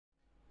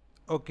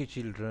Okay,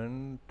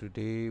 children,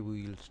 today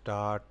we will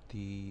start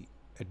the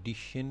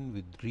addition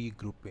with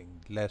regrouping.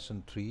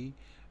 Lesson 3,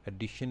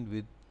 addition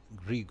with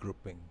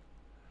regrouping.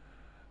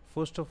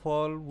 First of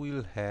all,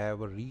 we'll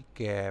have a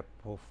recap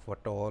of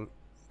what all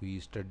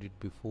we studied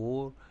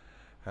before.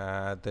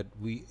 That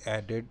we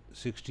added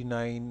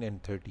 69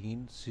 and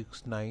 13,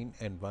 6, 9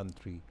 and 1,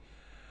 3.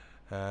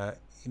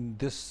 In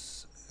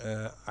this,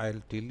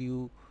 I'll tell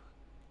you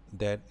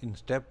that in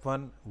step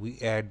 1 we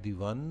add the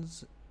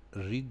ones,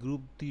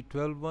 regroup the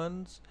 12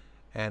 ones,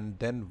 and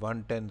then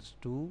 1 tends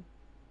to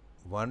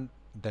 1,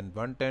 then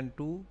 1 tend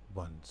to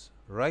ones,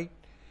 right?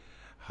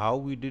 How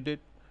we did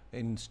it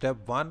in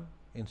step 1?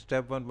 In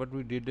step 1 what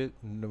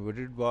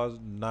it was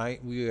 9,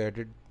 we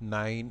added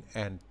 9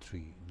 and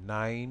 3,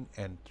 9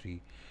 and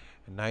 3,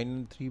 9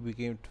 and 3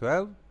 became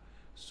 12.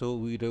 So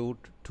we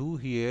wrote 2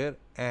 here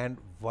and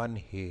 1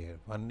 here.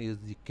 1 is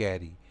the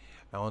carry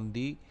on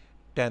the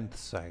 10th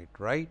side,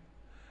 right?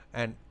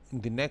 And in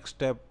the next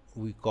step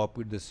we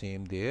copied the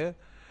same there,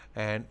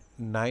 and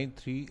 9,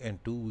 3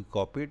 and 2 we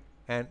copied,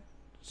 and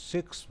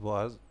 6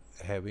 was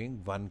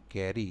having 1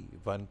 carry,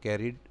 1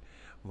 carried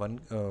 1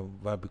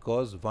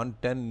 because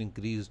 110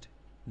 increased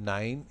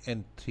 9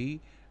 and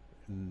 3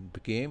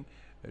 became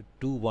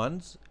 2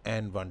 ones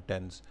and 1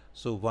 tens.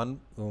 So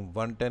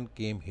 110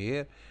 came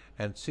here,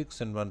 and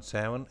 6 and 1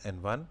 7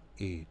 and 1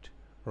 8,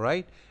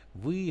 right?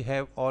 We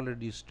have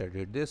already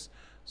studied this.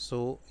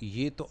 सो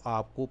ये तो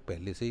आपको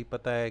पहले से ही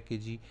पता है कि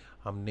जी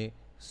हमने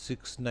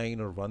 6 9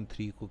 और 1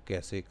 3 को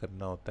कैसे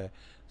करना होता है.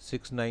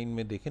 6 9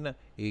 में देखें ना,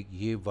 एक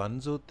ये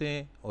वंस होते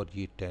हैं और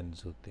ये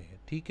टेंस होते हैं,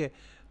 ठीक है.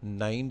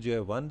 9 जो है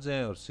वंस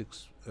हैं और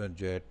 6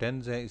 जो है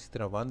टेंस हैं. इसी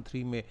तरह 1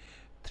 3 में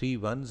 3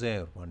 वंस हैं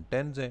और 1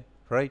 टेंस हैं,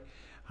 राइट.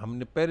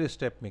 हमने पहले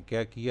स्टेप में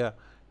क्या किया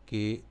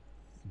कि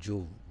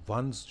जो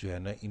वंस जो है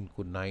ना,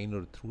 इनको 9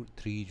 और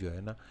 3 जो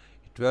है ना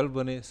 12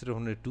 बने, सिर्फ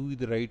हमने 2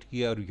 इधर राइट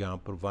किया और यहाँ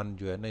पर 1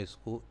 जो है ना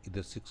इसको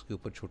इधर 6 के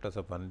ऊपर छोटा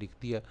सा 1 लिख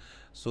दिया.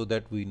 सो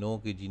दैट वी नो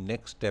कि जी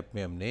नेक्स्ट स्टेप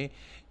में हमने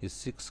इस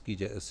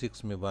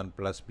 6 में 1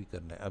 प्लस भी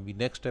करना है. अभी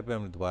नेक्स्ट स्टेप में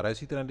हमने दोबारा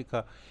इसी तरह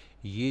लिखा.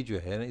 ये जो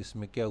है ना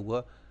इसमें क्या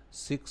हुआ,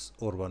 6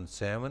 और 1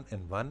 7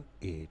 एंड 1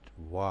 8.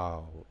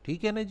 वाह,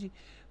 ठीक है ना जी.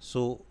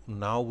 सो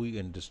नाउ वी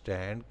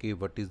अंडरस्टैंड कि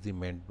what is the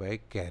meant by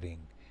carrying.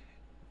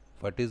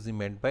 What is the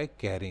meant by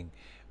carrying?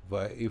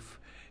 If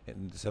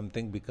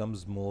something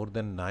becomes more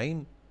than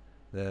 9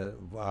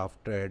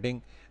 after adding,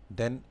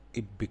 then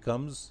it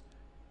becomes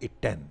a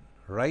 10,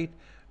 right?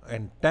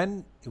 And 10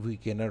 we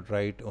cannot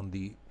write on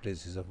the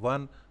places of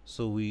 1,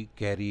 so we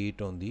carry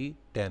it on the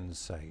 10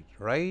 side,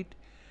 right?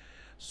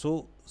 So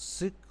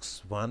 6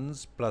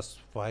 ones plus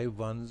 5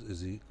 ones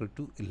is equal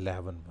to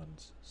 11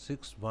 ones.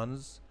 6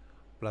 ones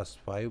plus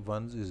 5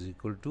 ones is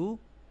equal to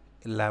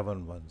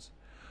 11 ones.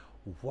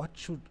 What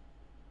should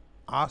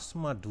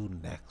Asma do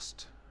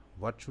next?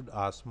 What should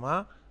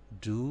Asma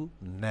do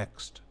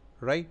next,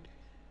 right?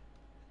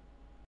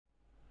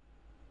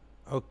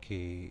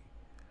 Okay,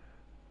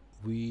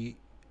 we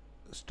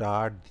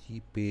start the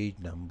page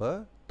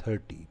number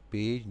 30.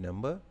 Page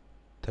number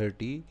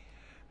 30,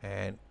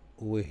 and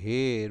over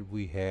here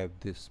we have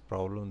this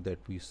problem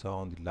that we saw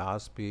on the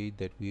last page,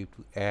 that we have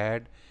to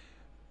add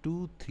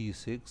 2 3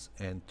 6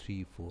 and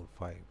 3 4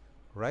 5,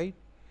 right?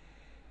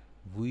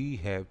 We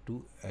have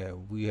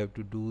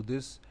to do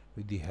this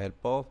with the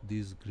help of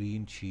these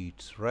green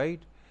sheets,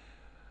 right?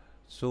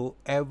 So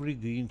every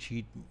green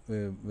sheet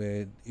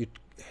it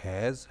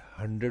has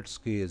 100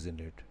 squares in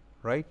it,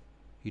 right?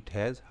 It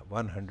has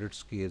 100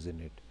 squares in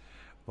it,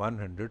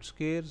 100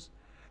 squares,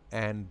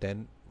 and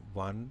then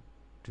 1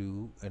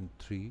 2 and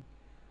 3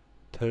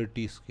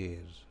 30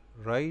 squares,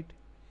 right?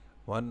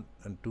 1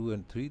 and 2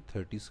 and 3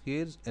 30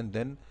 squares, and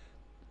then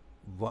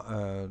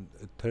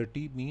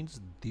 30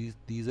 means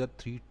these are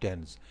 3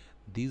 tens.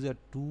 These are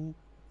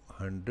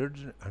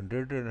 200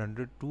 100 and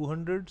 100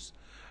 200s,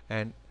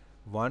 and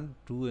 1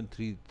 2 and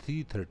 3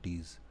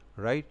 330s,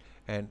 right?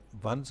 And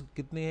ones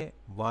कितने हैं,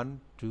 1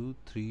 2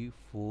 3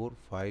 4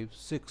 5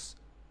 6,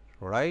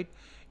 right?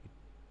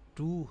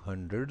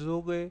 200s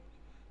हो गए,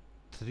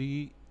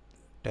 3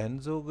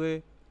 10s हो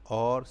गए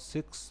और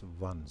 6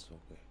 ones हो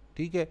गए,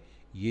 ठीक है.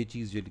 ये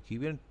चीज़ जो लिखी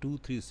हुई है 2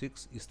 3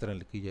 6 इस तरह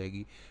लिखी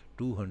जाएगी,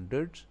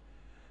 200s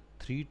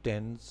 3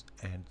 10s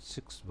and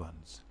 6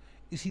 ones.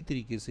 इसी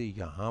तरीके से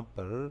यहाँ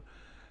पर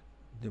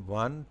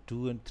 1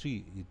 2 and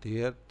 3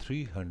 they are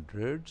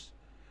 300s,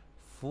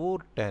 4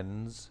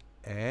 10s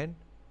and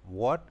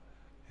what,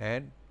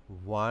 and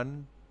 1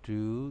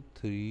 2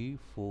 3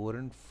 4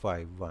 and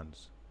 5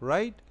 ones,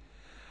 right?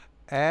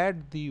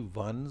 Add the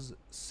ones.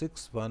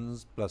 6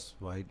 ones plus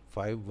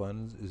 5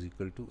 ones is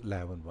equal to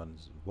 11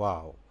 ones.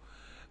 Wow.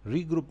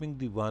 Regrouping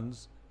the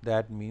ones,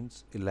 that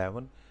means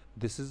 11.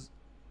 This is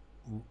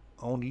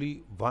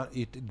only one.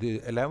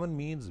 The 11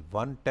 means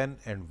 1 10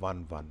 and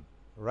 1 1,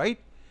 right?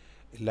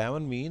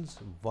 11 means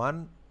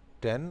 1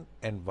 10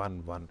 and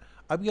 1 1.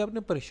 अभी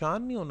आपने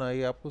परेशान नहीं होना,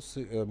 ये आपको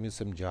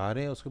समझा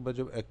रहे हैं. उसके बाद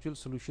जब एक्चुअल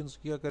सॉल्यूशंस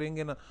किया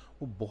करेंगे ना,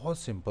 वो बहुत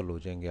सिंपल हो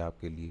जाएंगे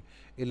आपके लिए.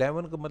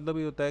 11 का मतलब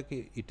ये होता है कि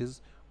it is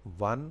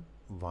 1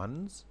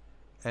 ones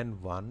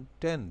and 1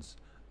 tens.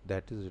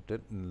 that is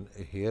written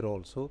here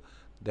also,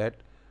 that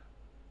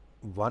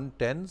 1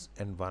 tens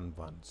and 1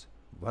 ones.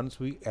 Once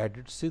we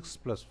added 6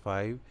 plus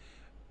 5,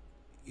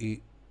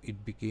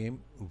 it became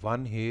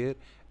 1 here,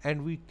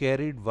 and we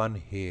carried 1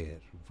 here.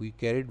 We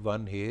carried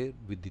 1 here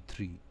with the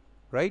 3,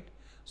 right?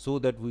 So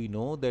that we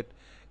know that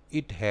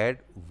it had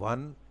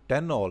 1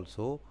 10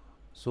 also,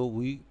 so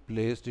we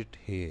placed it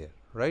here,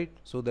 right?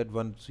 So that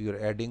once you're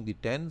adding the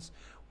tens,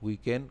 we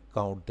can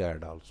count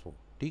that also.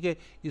 ठीक है,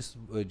 इस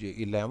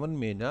 11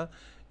 में ना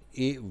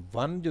ए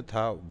 1 जो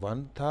था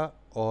 1 था,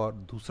 और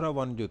दूसरा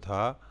 1 जो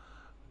था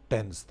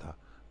टेंस था,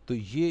 तो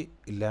ये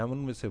 11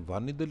 में से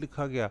 1 इधर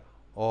लिखा गया,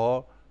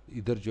 और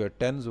इधर जो है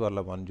टेंस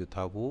वाला 1 जो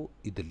था वो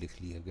इधर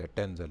लिख लिया गया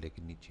टेंस वाले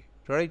के नीचे,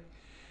 राइट?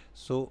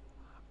 सो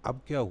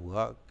अब क्या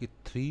हुआ कि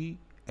 3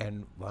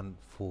 एंड 1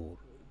 4,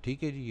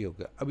 ठीक है जी, ये हो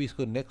गया। अब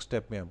इसको नेक्स्ट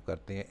स्टेप में हम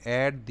करते हैं,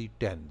 add the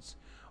tense,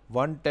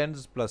 1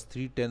 tens plus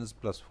 3 tens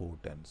plus 4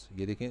 tense.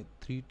 ये देखें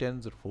 3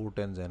 टेंस और 4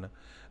 टेंस है ना,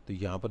 तो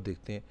यहाँ पर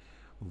देखते हैं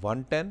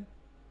 1 10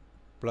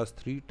 plus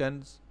 3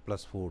 tens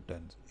plus 4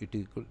 tens, it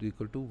is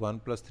equal to 1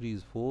 plus 3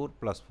 is 4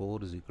 plus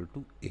 4 is equal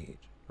to 8,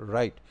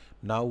 right?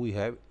 Now we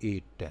have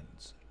 8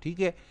 tens, ठीक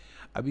है।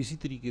 अब इसी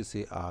तरीके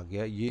से आ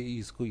गया ये,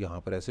 इसको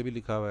यहाँ पर ऐसे भी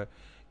लिखा हुआ है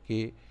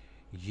कि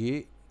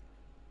ये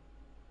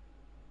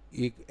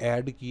एक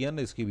ऐड किया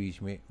ना इसके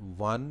बीच में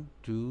 1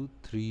 2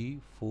 3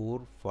 4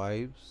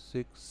 5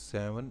 6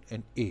 7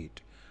 एंड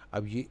 8।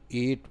 अब ये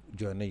 8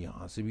 जो है ना,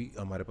 यहाँ से भी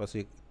हमारे पास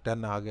एक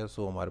 10 आ गया,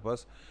 सो हमारे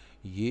पास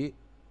ये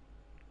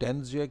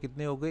टेंस जो है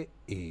कितने हो गए,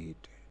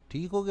 8।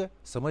 ठीक हो गया,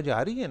 समझ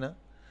आ रही है ना?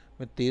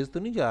 मैं तेज़ तो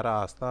नहीं जा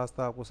रहा, आस्ता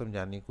आस्ता आपको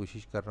समझाने की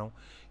कोशिश कर रहा हूँ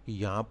कि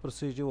यहाँ पर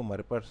से जो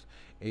हमारे पास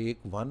एक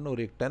 1 और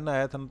एक 10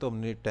 आया था ना, तो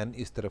हमने 10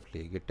 इस तरफ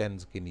ले गए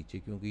टेंस के नीचे,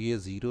 क्योंकि ये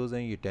ज़ीरोज़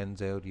हैं, ये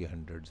टेंस है और ये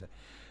हंड्रेड्स हैं।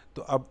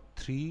 तो अब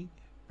 3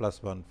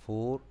 प्लस 1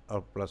 4 और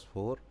प्लस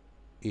 4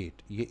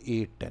 8, ये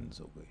 8 टेंस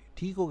हो गए।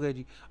 ठीक हो गया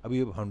जी। अभी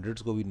अब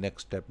हंड्रेड्स को भी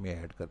नेक्स्ट स्टेप में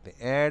ऐड करते हैं,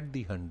 add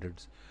the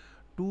hundreds,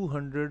 2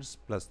 hundreds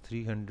plus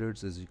 3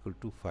 hundreds is equal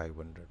to 5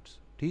 hundreds.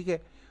 ठीक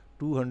है,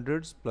 2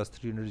 हंड्रेड्स प्लस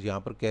 3 हंड्रेड्स, यहाँ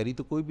पर कैरी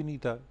तो कोई भी नहीं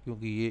था,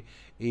 क्योंकि ये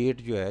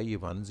 8 जो है ये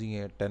वंस ही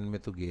हैं, 10 में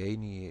तो गया ही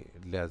नहीं है,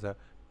 लिहाजा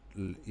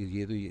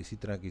ये तो इसी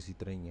तरह की इसी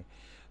तरह ही है।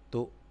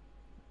 तो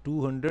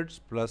 2 hundreds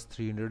plus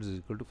 3 hundreds is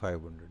equal to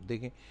 500।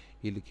 देखें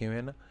ये लिखे हुए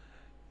हैं ना,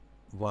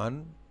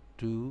 1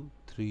 2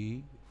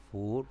 3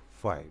 4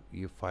 5,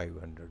 ये 5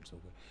 हंड्रेड्स हो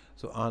गए।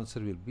 So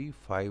answer will be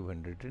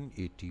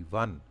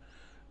 581।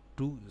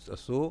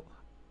 So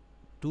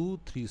 2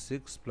 3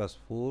 6 plus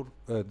 4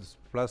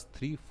 plus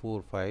 3 4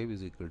 5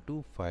 is equal to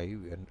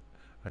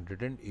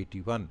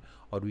 581,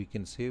 or we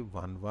can say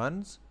 1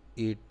 ones,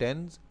 8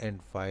 tens and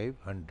 5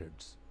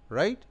 hundreds,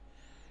 right?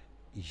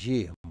 ये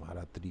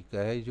हमारा तरीका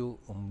है जो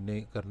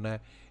हमने करना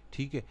है।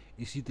 ठीक है,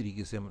 इसी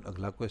तरीके से हम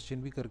अगला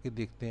क्वेश्चन भी करके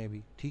देखते हैं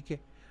अभी। ठीक है,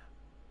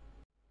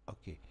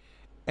 ओके।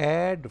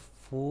 Add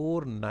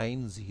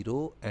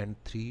 490 and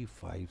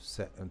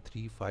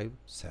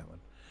 357।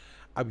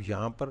 अब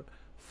यहाँ पर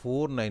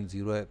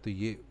 490 है, तो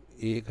ये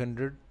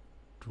 100,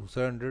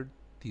 दूसरा 100,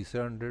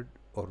 तीसरा 100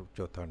 और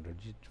चौथा 100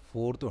 जी,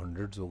 4 तो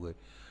हंड्रेड्स हो गए।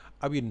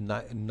 अब ये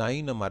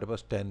 9 हमारे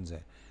पास टेंस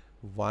हैं,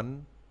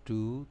 1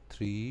 2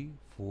 3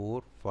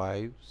 4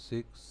 5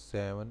 6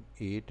 7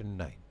 8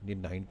 एंड 9, ये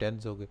 9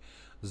 टेंस हो गए।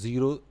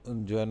 ज़ीरो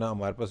जो है ना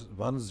हमारे पास,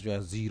 वंस जो है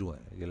ज़ीरो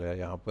है,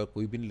 यहाँ पर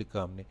कोई भी नहीं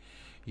लिखा हमने।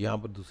 यहाँ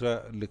पर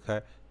दूसरा लिखा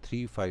है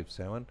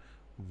 357,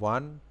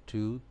 1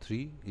 2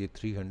 3, ये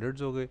 3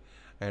 हंड्रेड्स हो गए,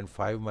 एंड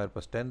 5 हमारे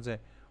पास टेंस हैं,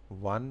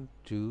 1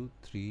 2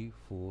 3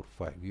 4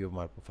 5, ये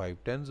हमारे पास 5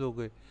 टेंस हो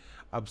गए।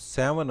 अब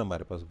 7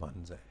 हमारे पास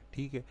वंस है।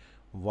 ठीक है,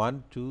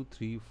 1 2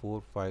 3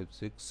 4 5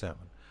 6 7।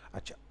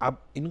 अच्छा,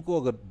 अब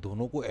इनको अगर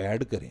दोनों को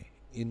ऐड करें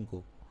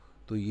इनको,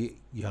 तो ये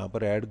यहाँ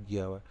पर ऐड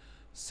किया हुआ है,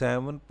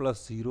 7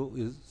 प्लस 0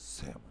 इज़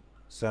 7,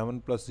 7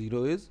 प्लस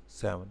 0 इज़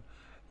 7।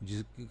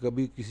 जिस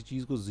कभी किसी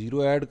चीज़ को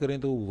ज़ीरो ऐड करें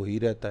तो वही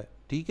रहता है।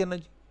 ठीक है ना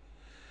जी।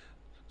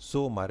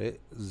 सो हमारे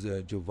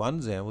जो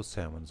वंस हैं वो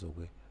सेवन्स हो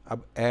गए।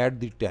 अब add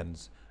the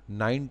tense,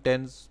 9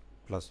 tens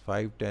plus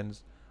 5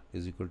 tense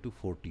is equal to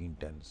 14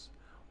 tense.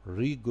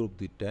 Regroup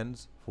the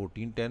tense,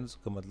 14 tense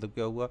का मतलब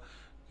क्या हुआ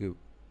कि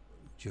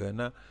जो है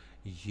ना,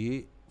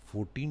 ये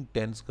 14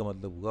 टेंस का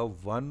मतलब हुआ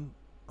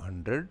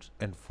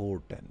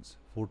 104 टेंस।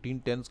 14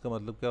 टेंस का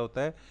मतलब क्या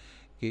होता है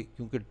कि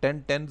क्योंकि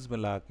 10 टेंस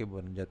मिला के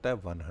बन जाता है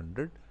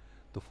 100,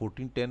 तो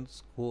 14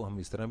 टेंस को हम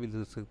इस तरह भी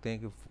लिख सकते हैं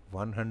कि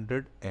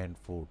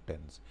 104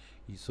 टेंस।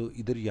 सो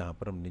इधर यहाँ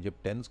पर हमने जब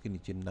टेंस के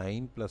नीचे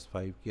 9 प्लस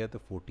 5 किया तो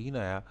 14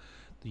 आया,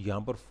 तो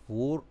यहाँ पर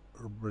 4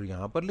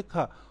 यहाँ पर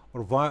लिखा,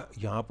 और वहाँ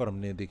यहाँ पर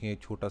हमने देखें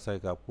छोटा सा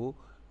एक आपको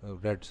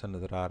रेड सा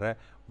नज़र आ रहा है,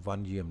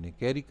 1 ये हमने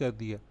कैरी कर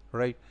दिया,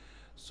 राइट?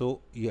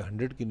 सो ये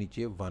 100 के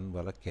नीचे 1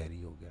 वाला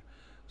कैरी हो गया।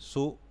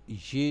 सो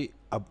ये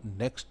अब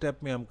नेक्स्ट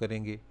स्टेप में हम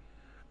करेंगे,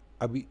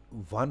 अभी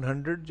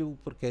 100 जो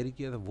ऊपर कैरी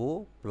किया था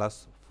वो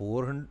प्लस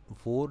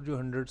 4 जो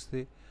हंड्रेड्स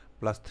थे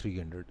प्लस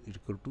 300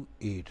 इक्वल टू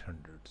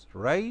 800,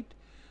 राइट?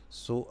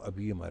 सो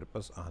अभी हमारे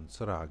पास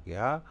आंसर आ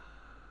गया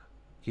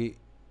कि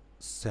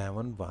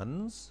 7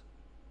 ones,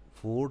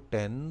 4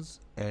 tens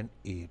and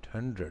 8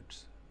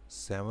 hundreds।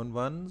 7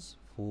 ones,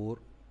 4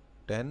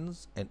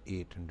 tens and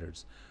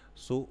 800s.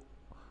 So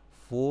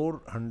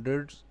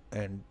 400s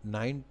and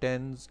 9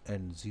 tens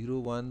and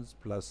 0 ones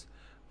plus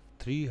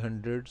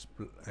 300s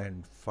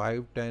and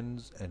 5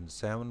 tens and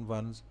 7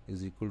 ones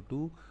is equal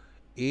to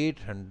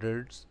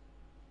 800s,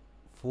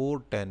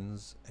 4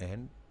 tens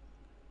and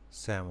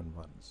 7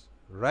 ones,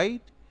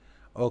 right?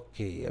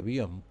 Okay अभी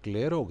हम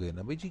clear हो गए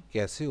ना भाई जी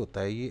कैसे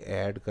होता है ये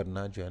ऐड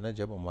करना जो है ना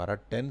जब हमारा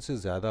 10 से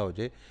ज़्यादा हो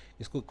जाए,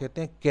 इसको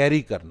कहते हैं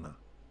कैरी करना।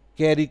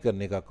 कैरी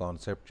करने का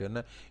कॉन्सेप्ट जो है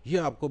ना ये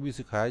आपको भी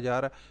सिखाया जा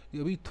रहा है।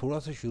 ये अभी थोड़ा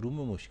सा शुरू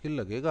में मुश्किल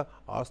लगेगा,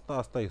 आस्ता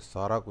आस्ता ये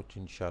सारा कुछ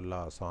इंशाल्लाह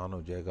आसान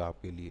हो जाएगा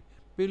आपके लिए,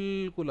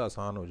 बिल्कुल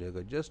आसान हो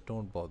जाएगा। Just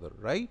don't bother,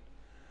 right?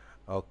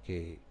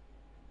 Okay